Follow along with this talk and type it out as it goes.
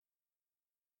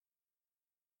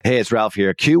Hey, it's Ralph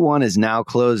here. Q1 is now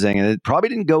closing and it probably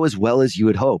didn't go as well as you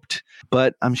had hoped,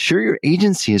 but I'm sure your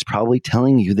agency is probably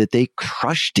telling you that they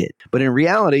crushed it. But in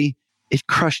reality, it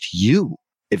crushed you.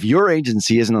 If your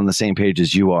agency isn't on the same page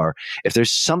as you are, if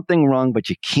there's something wrong, but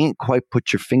you can't quite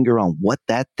put your finger on what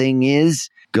that thing is,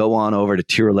 go on over to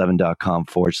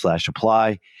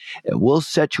tier11.com/apply and we'll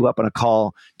set you up on a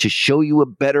call to show you a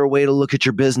better way to look at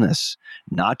your business.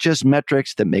 Not just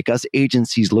metrics that make us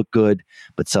agencies look good,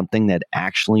 but something that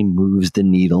actually moves the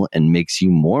needle and makes you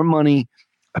more money,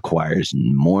 acquires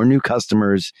more new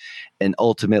customers, and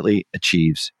ultimately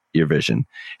achieves your vision.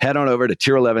 Head on over to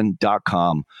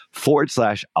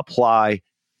tier11.com/apply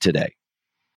today.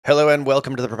 Hello and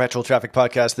welcome to the Perpetual Traffic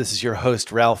Podcast. This is your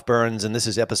host, Ralph Burns, and this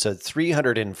is episode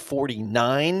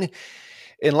 349.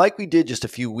 And like we did just a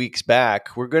few weeks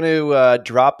back, we're going to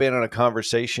drop in on a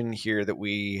conversation here that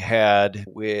we had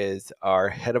with our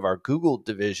head of our Google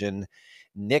division,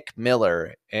 Nick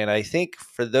Miller. And I think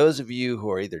for those of you who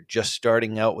are either just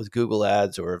starting out with Google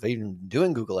Ads or have even been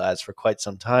doing Google Ads for quite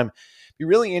some time, it'd be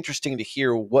really interesting to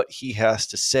hear what he has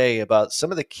to say about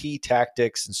some of the key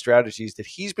tactics and strategies that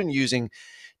he's been using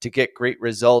to get great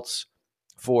results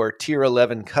for Tier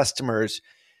 11 customers,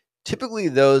 typically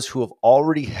those who have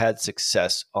already had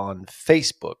success on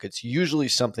Facebook. It's usually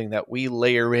something that we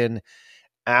layer in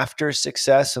after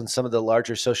success on some of the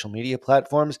larger social media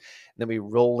platforms, and then we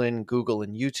roll in Google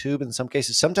and YouTube in some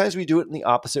cases. Sometimes we do it in the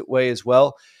opposite way as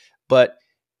well, but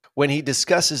when he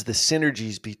discusses the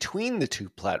synergies between the two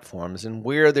platforms and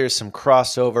where there's some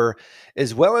crossover,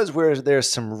 as well as where there's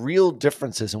some real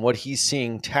differences in what he's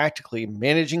seeing tactically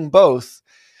managing both,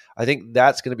 I think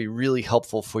that's going to be really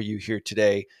helpful for you here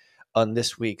today on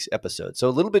this week's episode. So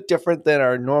a little bit different than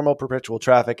our normal Perpetual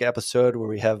Traffic episode where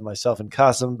we have myself and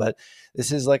Qasim, but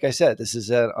this is, like I said, this is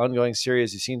an ongoing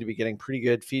series. You seem to be getting pretty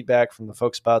good feedback from the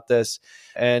folks about this.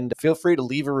 And feel free to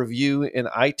leave a review in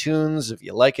iTunes if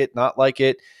you like it, not like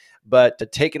it. But to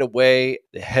take it away,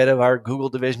 the head of our Google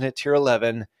division at Tier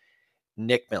 11,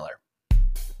 Nick Miller.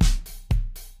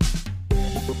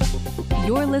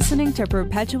 You're listening to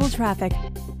Perpetual Traffic.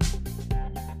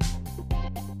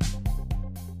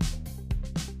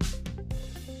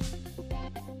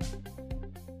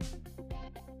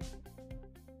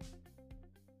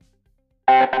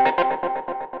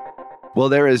 Well,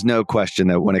 there is no question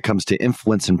that when it comes to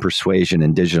influence and persuasion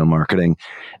in digital marketing,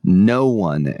 no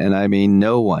one, and I mean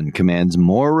no one, commands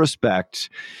more respect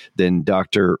than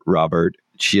Dr. Robert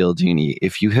Cialdini.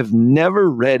 If you have never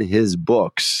read his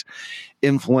books,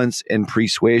 Influence and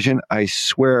Persuasion, I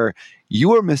swear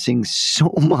you are missing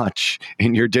so much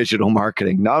in your digital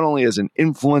marketing, not only as an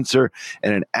influencer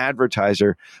and an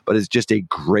advertiser, but as just a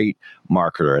great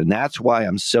marketer. And that's why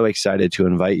I'm so excited to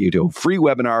invite you to a free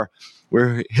webinar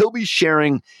where he'll be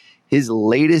sharing his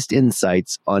latest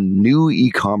insights on new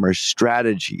e-commerce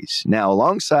strategies. Now,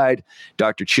 alongside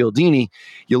Dr. Cialdini,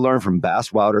 you'll learn from Bass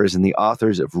Wouters and the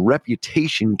authors of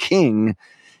Reputation King,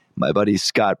 my buddies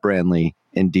Scott Brandley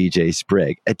and DJ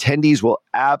Sprigg. Attendees will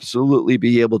absolutely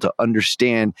be able to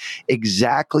understand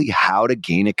exactly how to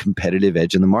gain a competitive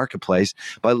edge in the marketplace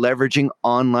by leveraging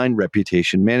online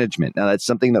reputation management. Now, that's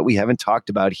something that we haven't talked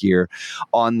about here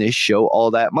on this show all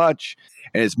that much.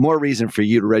 And it's more reason for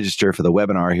you to register for the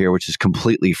webinar here, which is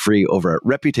completely free over at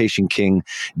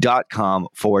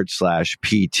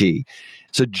reputationking.com/PT.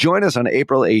 So join us on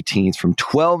April 18th from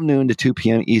 12 noon to 2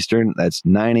 p.m. Eastern. That's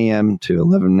 9 a.m. to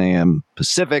 11 a.m.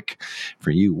 Pacific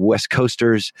for you West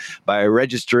Coasters by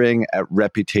registering at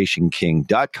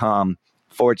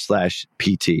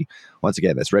reputationking.com/PT. Once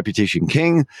again, that's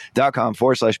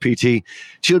reputationking.com/PT.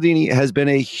 Cialdini has been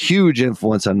a huge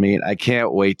influence on me, and I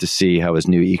can't wait to see how his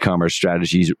new e-commerce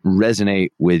strategies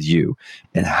resonate with you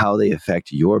and how they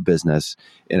affect your business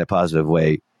in a positive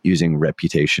way using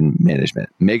reputation management.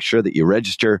 Make sure that you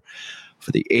register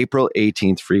for the April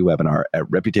 18th free webinar at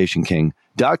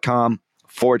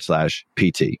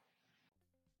reputationking.com/PT.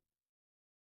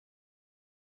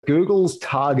 Google's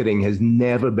targeting has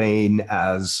never been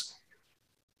as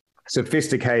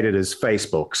sophisticated as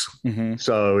Facebook's. Mm-hmm.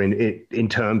 So in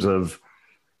terms of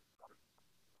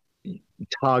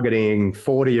targeting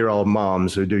 40-year-old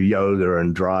moms who do yoga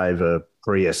and drive a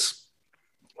Prius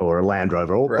or a Land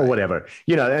Rover or whatever,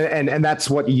 and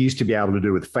that's what you used to be able to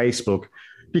do with Facebook,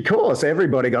 because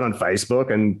everybody got on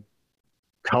Facebook and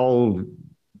told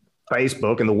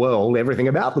Facebook and the world everything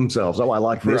about themselves. Oh, I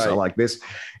like this. I like this.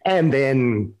 And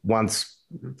then once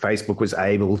Facebook was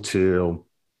able to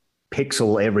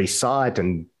pixel every site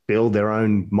and build their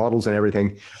own models and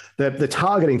everything, the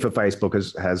targeting for Facebook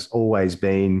has always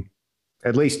been,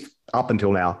 at least up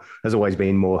until now, has always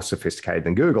been more sophisticated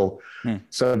than Google.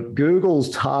 So Google's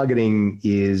targeting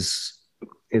is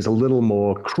is a little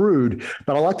more crude,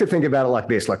 but I like to think about it like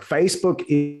this. Like Facebook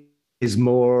is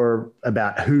more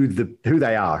about who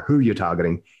they are, who you're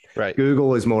targeting. Right.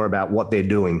 Google is more about what they're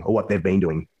doing or what they've been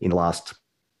doing in the last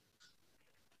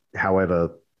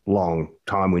however long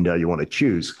time window you want to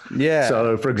choose. Yeah.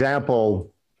 So for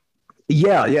example,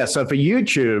 yeah. So for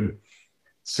YouTube,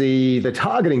 see the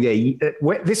targeting there,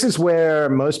 this is where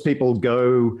most people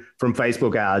go from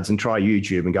Facebook ads and try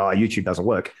YouTube and go, oh, YouTube doesn't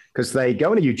work. Because they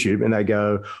go into YouTube and they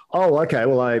go, oh, okay,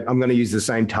 well, I'm going to use the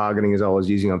same targeting as I was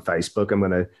using on Facebook. I'm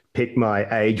going to pick my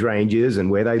age ranges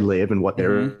and where they live and what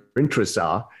their interests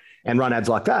are and run ads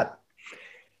like that.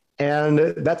 And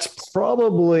that's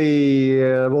probably,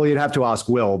 well, you'd have to ask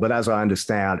Will, but as I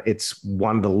understand, it's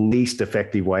one of the least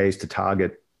effective ways to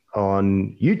target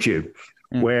on YouTube,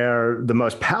 where the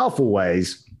most powerful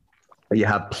ways you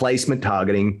have placement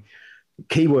targeting,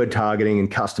 keyword targeting,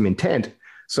 and custom intent.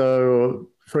 So,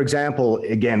 for example,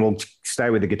 again, we'll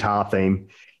stay with the guitar theme.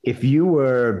 If you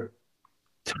were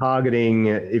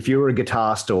a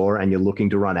guitar store and you're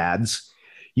looking to run ads,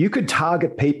 you could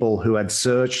target people who had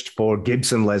searched for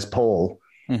Gibson Les Paul,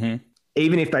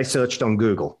 even if they searched on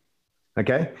Google.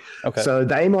 Okay. So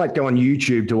they might go on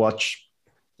YouTube to watch,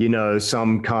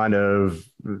 some kind of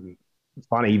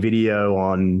funny video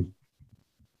on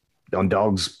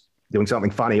dogs doing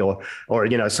something funny or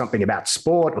something about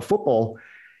sport or football.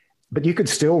 But you could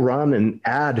still run an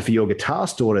ad for your guitar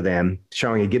store to them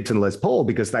showing a Gibson Les Paul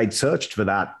because they'd searched for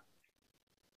that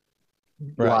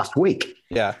last week.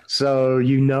 Yeah. So,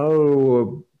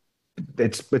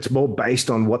 it's more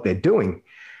based on what they're doing.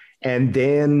 And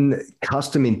then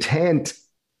custom intent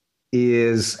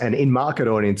is, and in market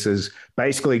audiences,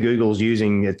 basically Google's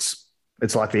using it's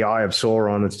like the eye of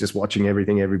Sauron. It's just watching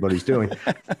everything everybody's doing.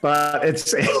 But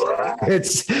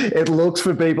it looks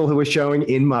for people who are showing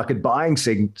in-market buying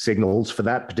signals for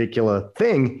that particular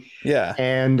thing. Yeah.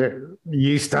 And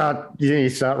you start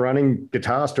running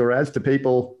guitar store ads to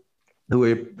people who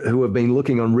have been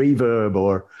looking on Reverb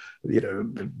or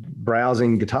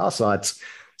browsing guitar sites.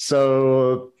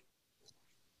 So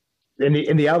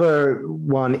and the other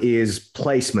one is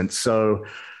placement. So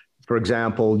for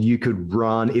example, you could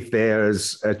run, if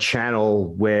there's a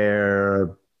channel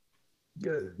where,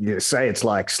 say it's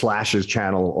like Slash's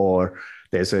channel, or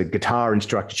there's a guitar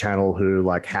instructor channel who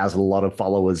like has a lot of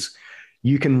followers,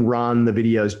 you can run the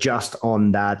videos just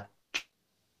on that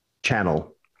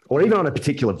channel or even on a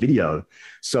particular video.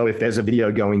 So if there's a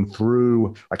video going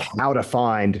through like how to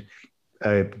find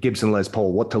a Gibson Les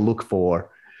Paul, what to look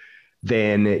for,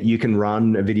 then you can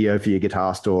run a video for your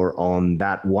guitar store on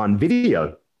that one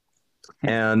video.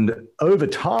 And over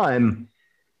time,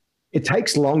 it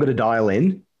takes longer to dial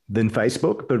in than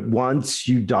Facebook, but once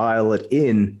you dial it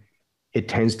in, it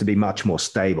tends to be much more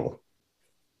stable.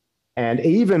 And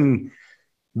even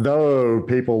though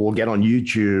people will get on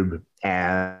YouTube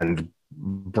and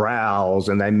browse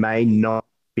and they may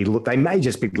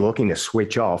just be looking to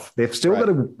switch off, they've still got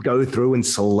to go through and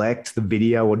select the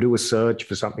video or do a search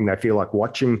for something they feel like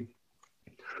watching.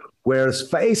 Whereas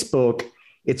Facebook,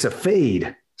 it's a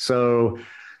feed. So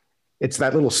it's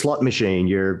that little slot machine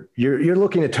you're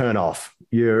looking to turn off.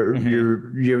 You're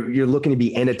looking to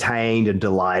be entertained and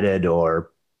delighted,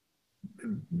 or I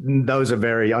know those are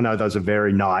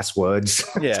very nice words.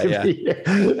 Yeah.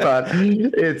 But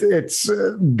it's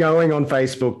going on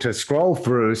Facebook to scroll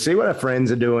through, see what our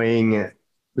friends are doing,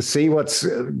 see what's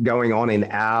going on in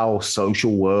our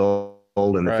social world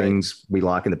and the things we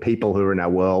like and the people who are in our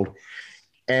world.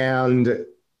 And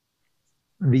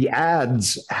the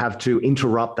ads have to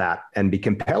interrupt that and be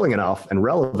compelling enough and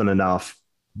relevant enough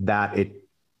that it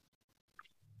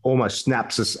almost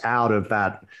snaps us out of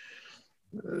that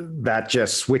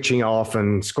just switching off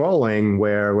and scrolling,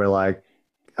 where we're like,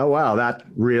 oh, wow, that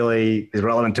really is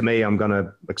relevant to me. I'm going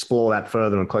to explore that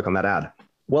further and click on that ad.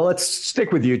 Well, let's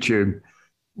stick with YouTube.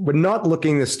 We're not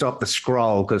looking to stop the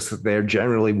scroll because there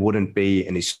generally wouldn't be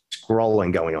any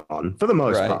scrolling going on for the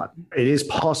most part. It is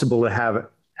possible to have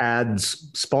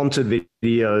ads, sponsored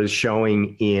videos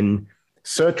showing in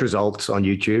search results on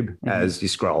YouTube as you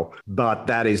scroll, but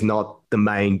that is not the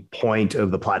main point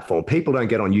of the platform. People don't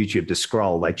get on YouTube to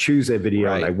scroll. They choose their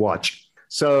video and they watch.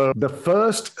 So the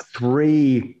first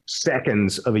 3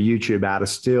 seconds of a YouTube ad are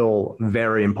still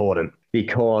very important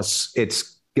because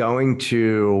it's going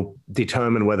to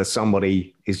determine whether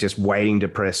somebody is just waiting to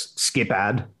press skip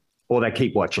ad or they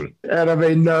keep watching. And I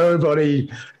mean, no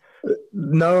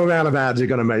amount of ads are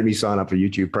going to make me sign up for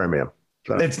YouTube Premium.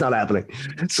 So it's not happening.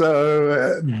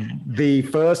 So the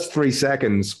first 3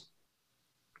 seconds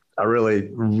are really,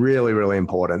 really, really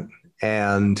important.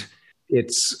 And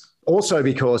it's also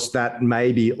because that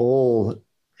may be all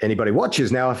anybody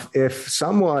watches. Now, if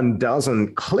someone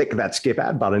doesn't click that skip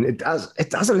ad button, it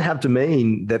doesn't have to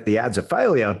mean that the ad's a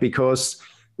failure, because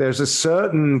there's a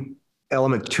certain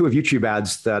element too of YouTube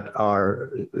ads that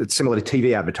it's similar to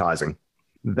TV advertising,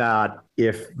 that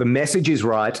if the message is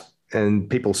right and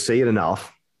people see it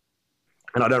enough,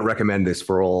 and I don't recommend this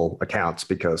for all accounts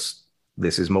because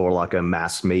this is more like a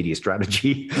mass media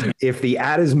strategy. If the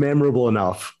ad is memorable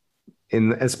enough,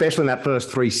 especially in that first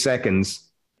 3 seconds,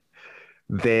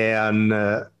 then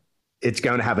it's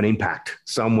going to have an impact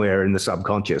somewhere in the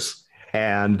subconscious.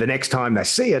 And the next time they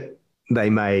see it, they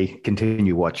may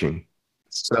continue watching.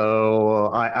 So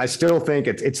I still think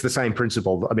it's the same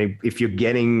principle. I mean, if you're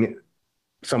getting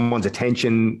someone's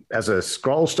attention as a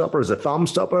scroll stopper, as a thumb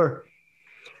stopper,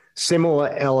 similar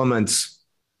elements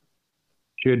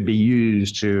should be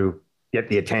used to get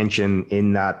the attention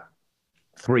in that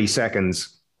 3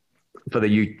 seconds for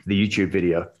the YouTube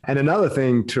video. And another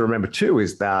thing to remember too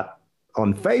is that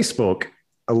on Facebook,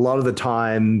 a lot of the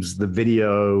times the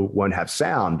video won't have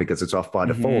sound because it's off by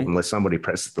default unless somebody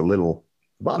presses the little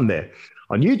button there.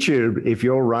 On YouTube, if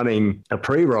you're running a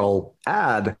pre-roll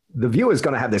ad, the viewer's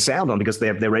going to have their sound on because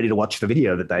they're ready to watch the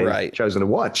video that they've chosen to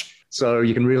watch. So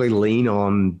you can really lean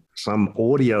on some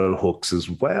audio hooks as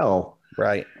well.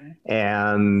 Right.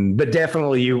 But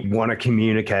definitely you want to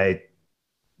communicate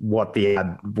what the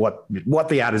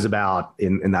ad is about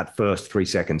in that first 3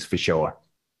 seconds for sure.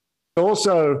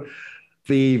 Also,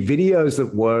 the videos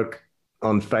that work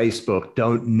on Facebook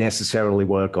don't necessarily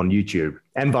work on YouTube,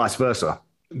 and vice versa,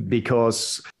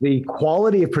 because the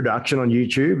quality of production on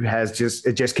YouTube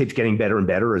just keeps getting better and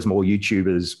better as more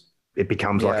YouTubers, it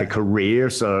becomes like a career.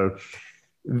 So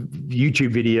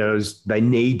YouTube videos, they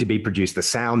need to be produced. The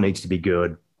sound needs to be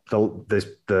good.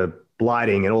 The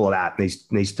lighting and all of that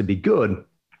needs to be good.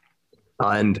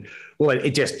 And well, I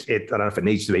don't know if it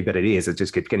needs to be, but it is. It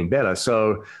just keeps getting better.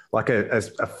 So like a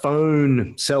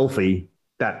phone selfie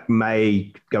that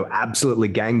may go absolutely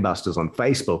gangbusters on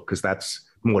Facebook because that's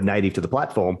more native to the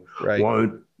platform,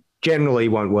 won't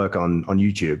work on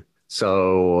YouTube.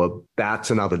 So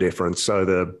that's another difference. So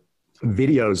the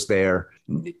videos there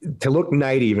to look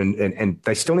native and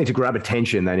they still need to grab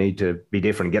attention. They need to be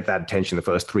different, get that attention the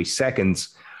first 3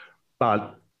 seconds,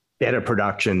 but better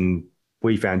production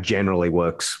we found generally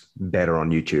works better on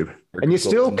YouTube. And you're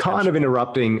still kind of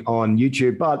interrupting on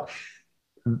YouTube, but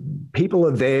people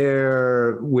are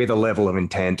there with a level of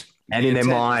intent. And in their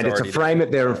mind, it's a frame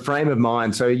of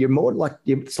mind. So you're more like,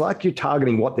 it's like you're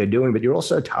targeting what they're doing, but you're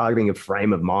also targeting a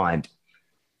frame of mind.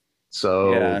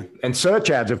 So, and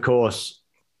search ads, of course,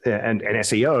 and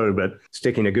SEO, but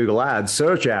sticking to Google ads,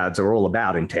 search ads are all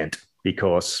about intent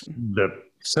because the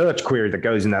search query that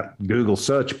goes in that Google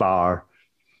search bar,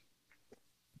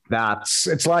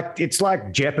 it's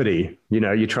like Jeopardy. You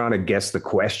know, you're trying to guess the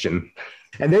question.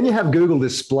 And then you have Google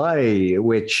Display,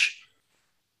 which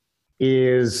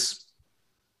is,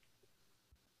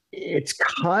 it's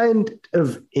kind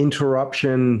of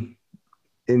interruption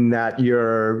in that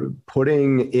you're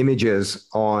putting images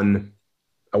on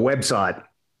a website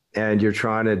and you're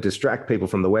trying to distract people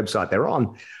from the website they're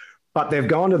on, but they've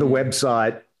gone to the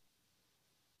website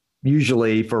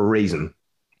usually for a reason.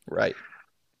 Right.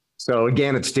 So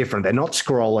again, it's different. They're not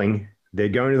scrolling. They're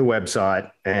going to the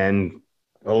website and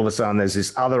all of a sudden there's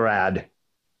this other ad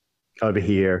over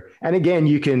here. And again,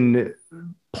 you can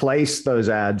place those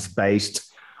ads based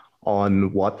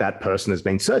on what that person has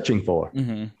been searching for.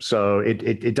 Mm-hmm. So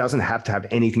it doesn't have to have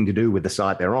anything to do with the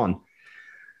site they're on.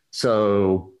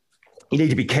 So you need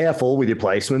to be careful with your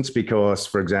placements because,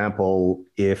 for example,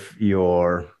 if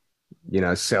you're,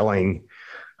 selling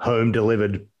home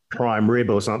delivered prime rib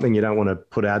or something, you don't want to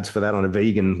put ads for that on a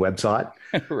vegan website.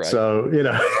 Right. So,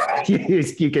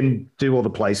 you can do all the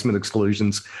placement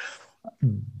exclusions,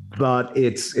 but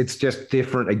it's just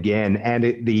different again.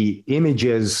 And the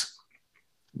images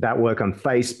that work on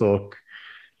Facebook,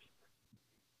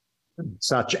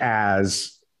 such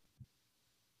as,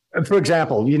 for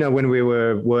example, when we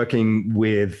were working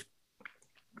with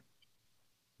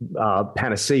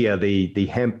Panacea, the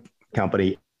hemp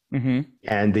company, mm-hmm.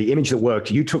 and the image that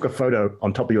worked, you took a photo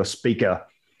on top of your speaker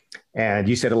and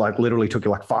you said it literally took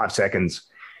you 5 seconds.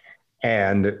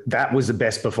 And that was the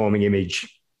best performing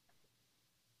image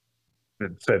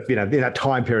for, in that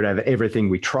time period of everything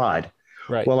we tried.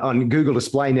 Right. Well, on Google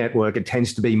Display Network, it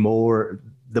tends to be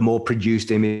the more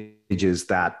produced images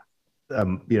that,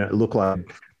 look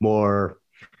like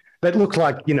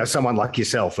someone like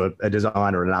yourself, a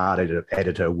designer, an art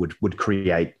editor would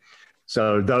create.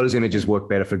 So those images work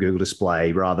better for Google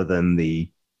Display rather than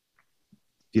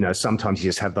sometimes you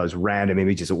just have those random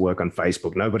images that work on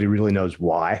Facebook. Nobody really knows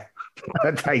why,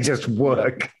 but they just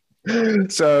work.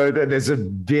 So there's a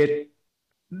bit,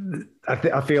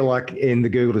 I feel like in the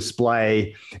Google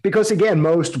display, because again,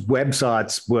 most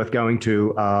websites worth going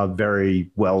to are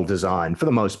very well designed for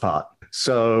the most part.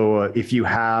 So if you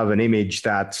have an image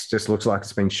that just looks like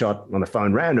it's been shot on a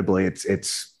phone randomly,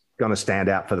 it's going to stand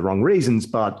out for the wrong reasons.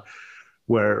 But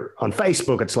where on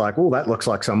Facebook, it's like, that looks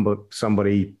like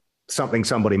something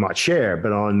somebody might share.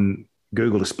 But on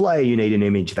Google Display, you need an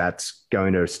image that's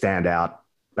going to stand out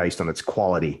based on its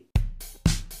quality.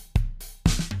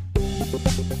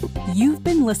 You've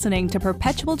been listening to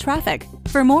Perpetual Traffic.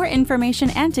 For more information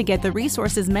and to get the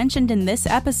resources mentioned in this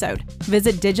episode,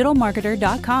 visit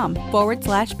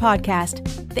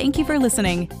digitalmarketer.com/podcast. Thank you for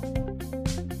listening.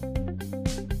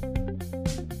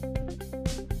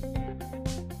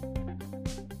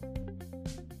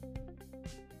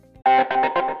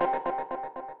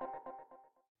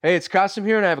 Hey, it's Qasim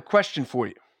here, and I have a question for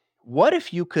you. What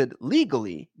if you could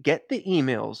legally get the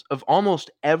emails of almost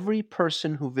every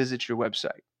person who visits your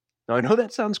website? Now, I know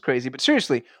that sounds crazy, but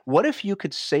seriously, what if you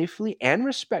could safely and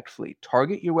respectfully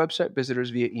target your website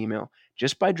visitors via email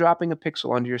just by dropping a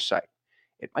pixel onto your site?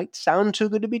 It might sound too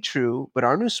good to be true, but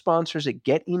our new sponsors at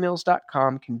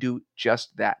GetEmails.com can do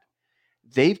just that.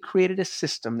 They've created a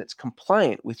system that's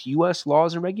compliant with U.S.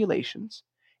 laws and regulations,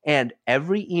 and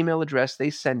every email address they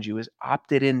send you is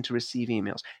opted in to receive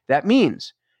emails. That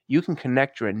means you can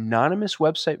connect your anonymous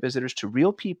website visitors to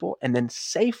real people and then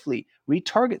safely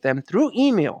retarget them through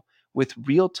email with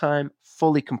real-time,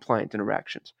 fully compliant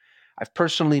interactions. I've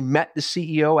personally met the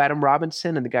CEO, Adam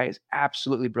Robinson, and the guy is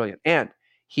absolutely brilliant. And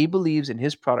he believes in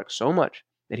his product so much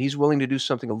that he's willing to do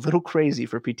something a little crazy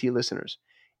for PT listeners.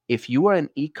 If you are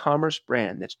an e-commerce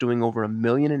brand that's doing over $1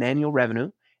 million in annual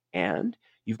revenue and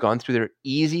you've gone through their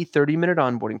easy 30-minute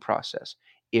onboarding process,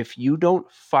 if you don't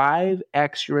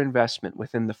 5x your investment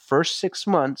within the first 6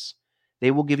 months,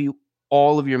 they will give you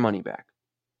all of your money back.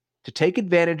 To take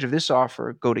advantage of this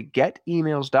offer, go to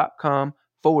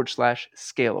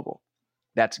getemails.com/scalable.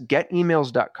 That's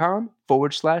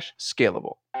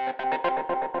getemails.com/scalable.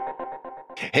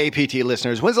 Hey, PT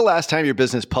listeners, when's the last time your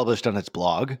business published on its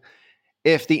blog?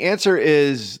 If the answer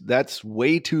is that's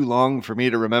way too long for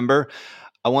me to remember,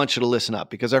 I want you to listen up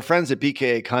because our friends at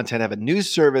BKA Content have a new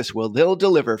service where they'll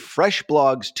deliver fresh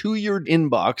blogs to your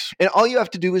inbox, and all you have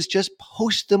to do is just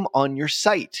post them on your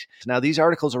site. Now, these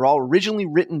articles are all originally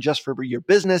written just for your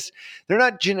business. They're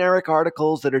not generic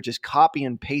articles that are just copy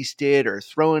and pasted or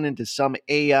thrown into some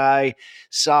AI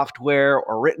software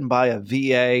or written by a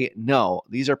VA. No,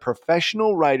 these are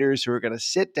professional writers who are going to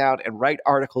sit down and write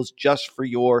articles just for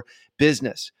your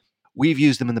business. We've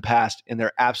used them in the past, and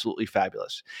they're absolutely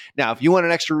fabulous. Now, if you want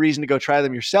an extra reason to go try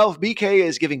them yourself, BKA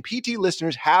is giving PT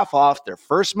listeners half off their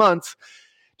first month.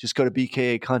 Just go to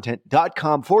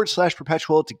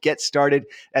bkacontent.com/perpetual to get started.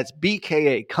 That's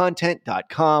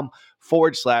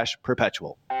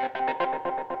bkacontent.com/perpetual.